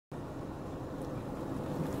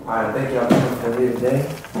Alright, thank y'all for here today,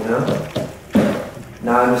 you know.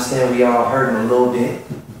 Now I understand we all hurting a little bit,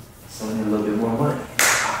 so we need a little bit more money.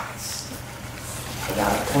 I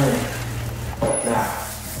got a plan. Now,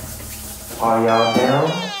 are y'all down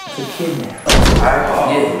to kidnap? Alright,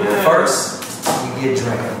 yeah. First, we get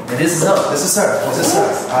Draya. And this is her. This is her. This is her.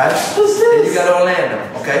 Alright? Who's this? Then you got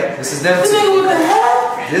Orlando, okay? This is them two. The nigga with the hat?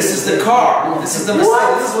 This is the car. This is the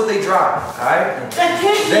Mercedes. This is what they drive. Alright? That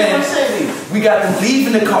can't be Mercedes. We got them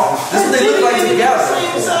leaving the car. This is what they look like together.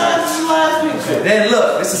 Same size as the last picture. Then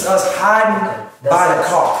look, this is us hiding by the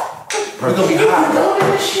car. We're gonna be hiding.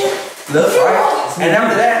 Look, right? And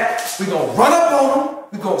after that, we're gonna run up on them.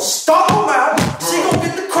 We're gonna stomp them out. She gonna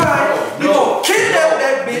get the crime. We're gonna kidnap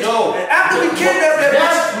that bitch. And after we kidnap that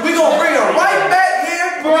bitch, we're gonna bring her right back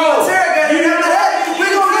here. We're gonna interrogate her. And after that,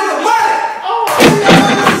 we're gonna get the money.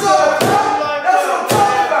 That's what I'm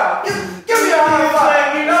talking about. Give me a high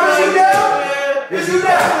five. Now, is you down? Is you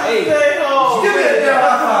down? Hey, give me a down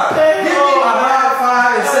high five. Give me a high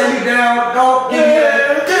five and say you down. Don't give me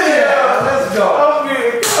that. Give me that. Let's go.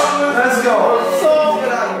 Let's go.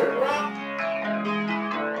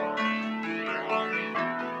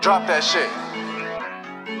 Drop that shit.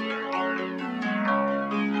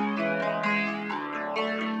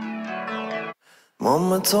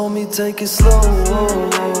 Mama told me take it slow.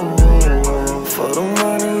 For the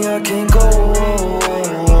money I can't go.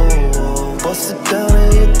 Bust it down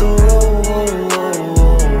and hit the road.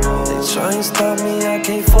 They try and stop me, I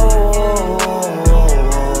can't fall.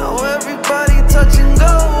 Now everybody touch and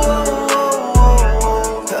go.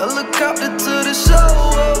 Helicopter to the show.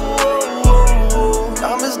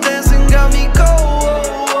 Diamonds dancing got me cold.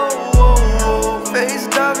 Face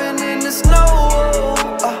diving in the snow.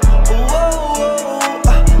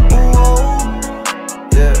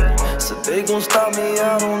 Yeah, so they gon' stop me,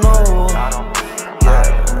 I don't know. Yeah,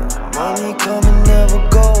 money come and never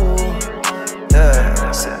go.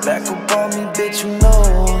 Yeah, sit back about me, bitch, you know.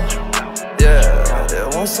 Yeah,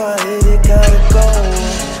 that once I hit it, gotta go.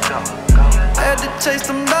 Had to chase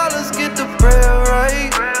them dollars, get the bread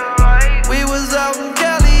right. We was out in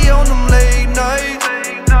Cali on them late nights.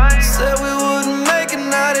 Said we wouldn't make it,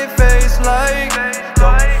 now they face like.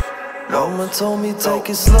 Mama told me take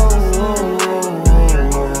it slow.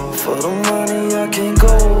 For the money I can't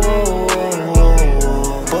go.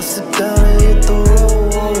 Bust it down and hit the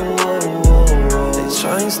road. They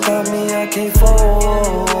try and stop me, I can't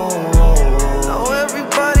fall. Now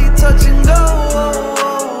everybody touch and go.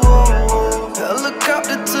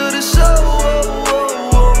 Helicopter to the show.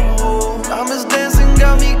 Diamonds dancing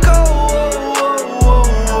got me cold.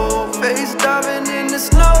 Face diving in the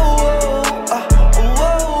snow.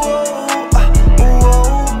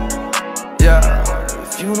 Yeah,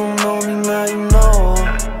 if you don't know me now you know.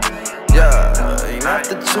 Yeah, ain't not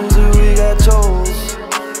the chooser, we got chose.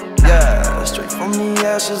 Yeah, straight from the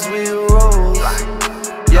ashes we arose.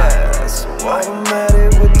 Yeah, so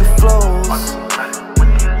automatic with the flows.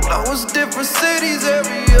 I was different cities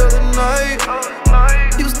every other night.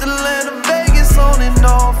 Used to land in Vegas on and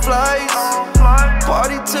off flights.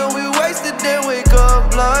 Party till we wasted, then wake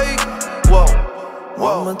up like, whoa.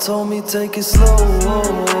 Mama told me take it slow.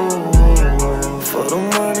 For the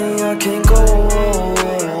money I can't go.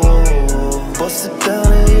 Bust it down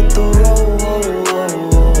and hit the road.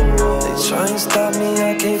 They try and stop me,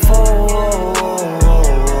 I can't fall.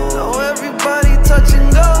 Now everybody touch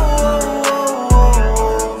and go.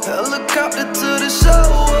 Helicopter to the show.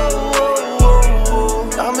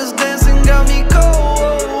 Diamonds dancing got me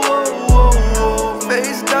cold.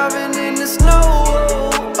 Face diving in the snow.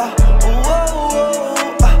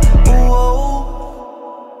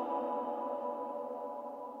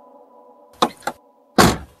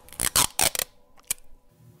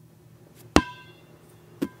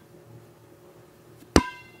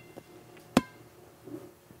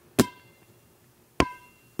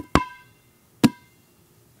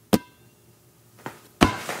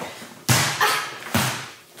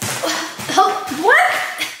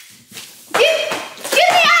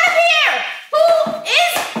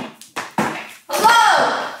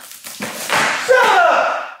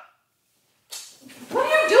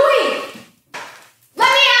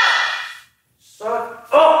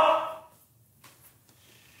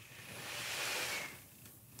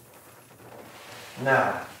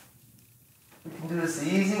 Now, we can do this the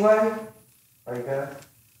easy way, or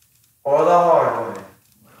the hard way.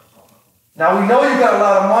 Now we know you got a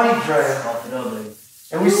lot of money, Draya.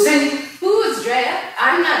 And we see. Who is Draya?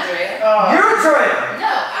 I'm not Draya. You're Draya.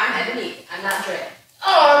 No, I'm Ebonique. I'm not Draya.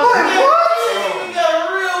 Oh, wait, what? You got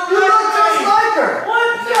a real You look just like her.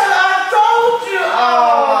 What? I told you.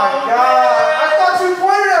 Oh my God! I thought you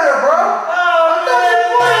pointed at her, bro. Oh, man.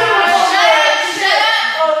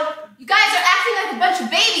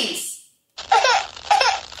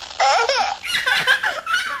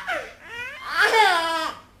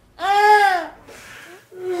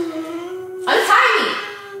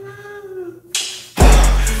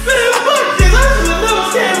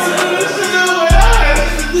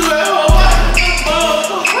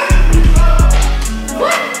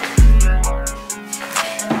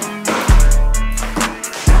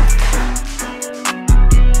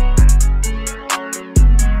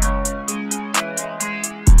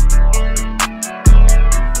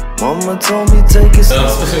 mama told me take it slow.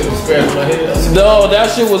 Scratch my head. No,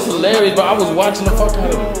 that shit was hilarious, but I was watching the fuck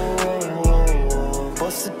out of it.